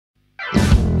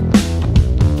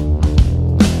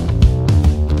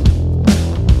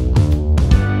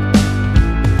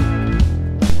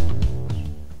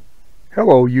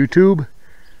Hello YouTube.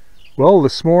 Well,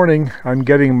 this morning I'm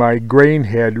getting my grain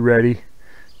head ready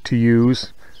to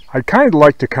use. I'd kind of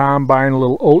like to combine a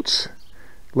little oats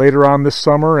later on this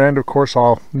summer, and of course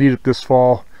I'll need it this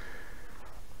fall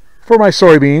for my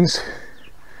soybeans.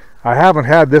 I haven't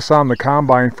had this on the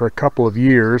combine for a couple of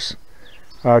years.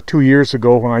 2 years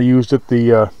ago when I used it,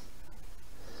 the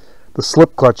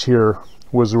slip clutch here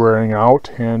was wearing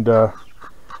out, and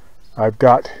I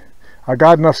got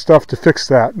enough stuff to fix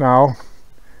that now.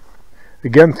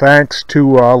 Again, thanks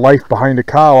to Life Behind a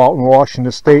Cow out in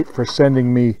Washington State for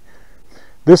sending me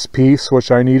this piece, which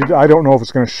I needed. I don't know if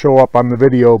it's going to show up on the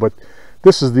video, but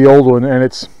this is the old one, and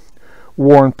it's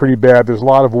worn pretty bad. There's a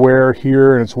lot of wear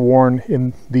here, and it's worn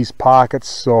in these pockets.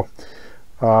 So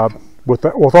with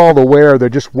all the wear, there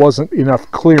just wasn't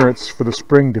enough clearance for the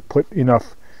spring to put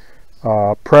enough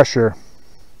pressure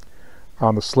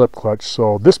on the slip clutch.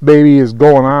 So this baby is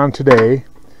going on today,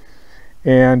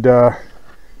 and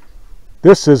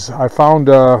this is, I found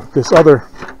this other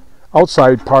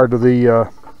outside part of the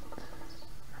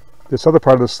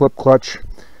slip clutch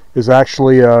is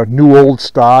actually a new old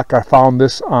stock. I found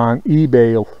this on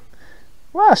eBay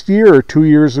last year or 2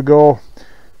 years ago.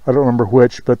 I don't remember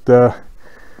which, but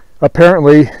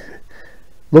apparently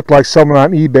looked like someone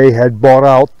on eBay had bought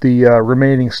out the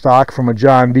remaining stock from a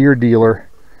John Deere dealer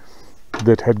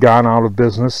that had gone out of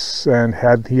business, and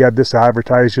he had this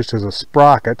advertised just as a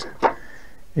sprocket,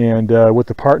 and with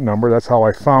the part number. That's how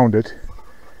I found it.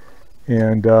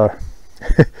 And I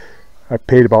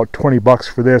paid about 20 bucks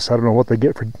for this. I don't know what they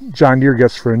get for, John Deere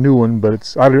gets for a new one, but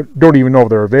it's, I don't even know if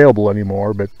they're available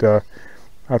anymore, but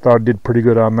I thought it did pretty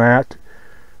good on that.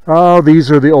 These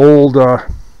are the old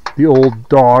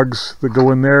dogs that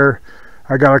go in there.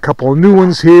 I got a couple of new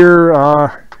ones here.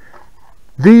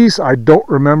 These I don't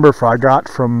remember if I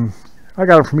got them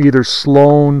from either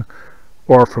Sloan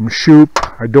or from Shoop.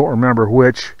 I don't remember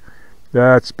which.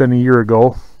 That's been a year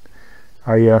ago.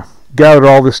 I gathered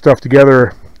all this stuff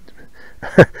together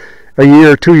a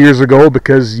year or 2 years ago,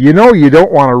 because you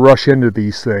don't want to rush into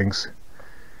these things.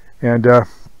 And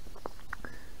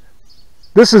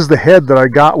this is the head that I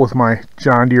got with my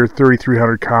John Deere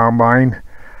 3300 combine.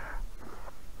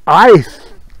 I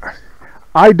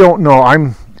don't know.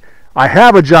 I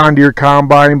have a John Deere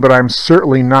combine, but I'm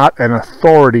certainly not an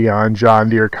authority on John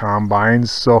Deere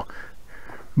combines. So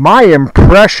my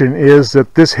impression is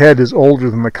that this head is older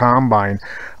than the combine.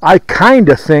 I kind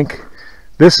of think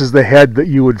this is the head that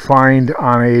you would find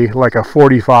on like a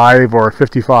 45 or a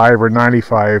 55 or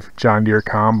 95 John Deere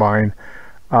combine.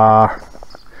 The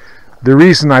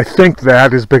reason I think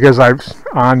that is because I've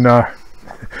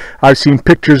seen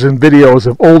pictures and videos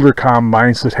of older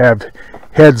combines that have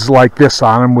heads like this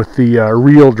on them with the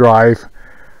reel drive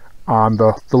on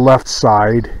the left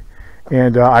side,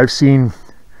 and I've seen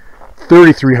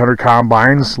 3300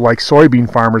 combines, like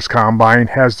Soybean Farmer's Combine,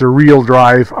 has the reel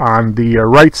drive on the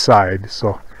right side.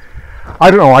 So I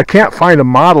don't know, I can't find a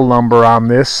model number on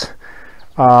this.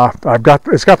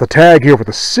 It's got the tag here with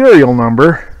the serial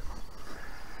number.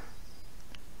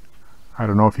 I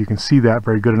don't know if you can see that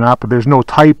very good or not, but there's no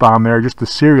type on there, just the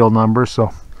serial number.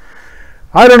 So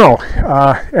I don't know.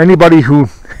 Anybody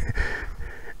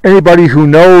who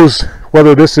knows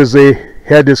whether this is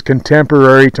head is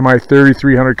contemporary to my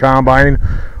 3300 combine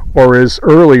or is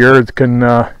earlier, can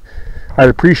I'd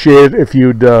appreciate it if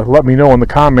you'd let me know in the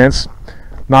comments.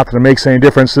 Not that it makes any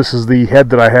difference. This is the head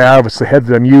that I have. It's the head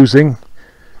that I'm using.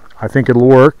 I think it'll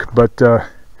work, but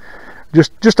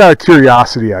just out of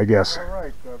curiosity, I guess. All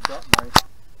right, I've got my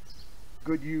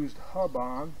good used hub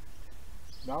on.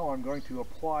 Now I'm going to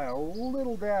apply a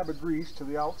little dab of grease to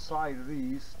the outside of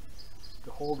these to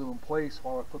hold them in place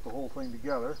while I put the whole thing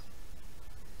together.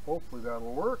 Hopefully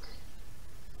that'll work.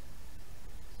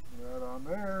 That on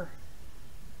there.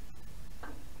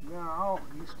 Now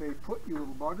you stay put, you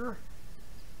little bugger.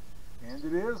 And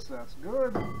it is. That's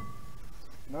good.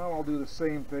 Now I'll do the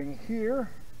same thing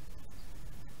here.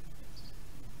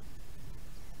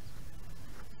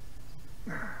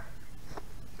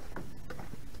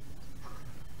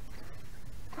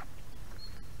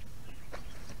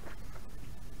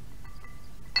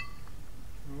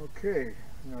 Okay,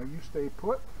 now you stay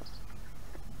put.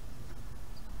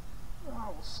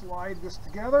 I'll slide this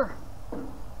together.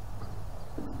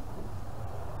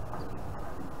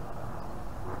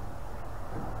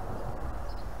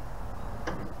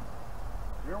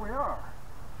 Here we are.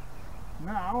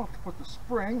 Now to put the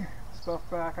spring stuff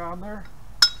back on there.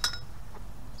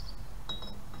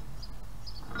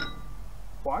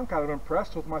 Well, I'm kind of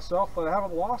impressed with myself that I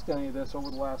haven't lost any of this over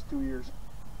the last 2 years.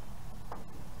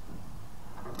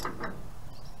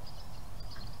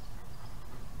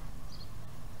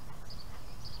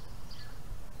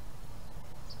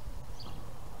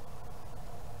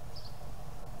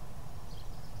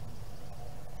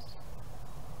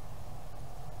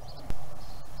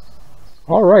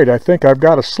 Alright, I think I've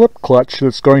got a slip clutch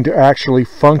that's going to actually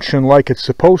function like it's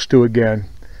supposed to again.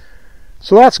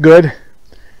 So that's good.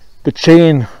 The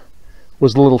chain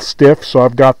was a little stiff, so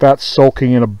I've got that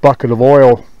soaking in a bucket of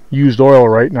oil, used oil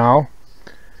right now.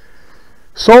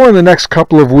 So in the next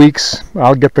couple of weeks,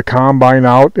 I'll get the combine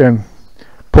out and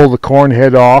pull the corn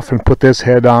head off and put this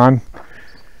head on.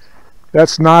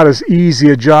 That's not as easy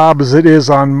a job as it is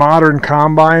on modern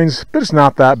combines, but it's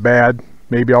not that bad.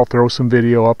 Maybe I'll throw some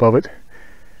video up of it.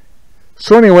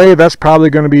 So anyway, that's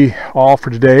probably going to be all for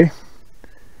today.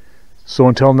 So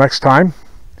until next time,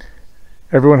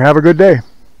 everyone have a good day.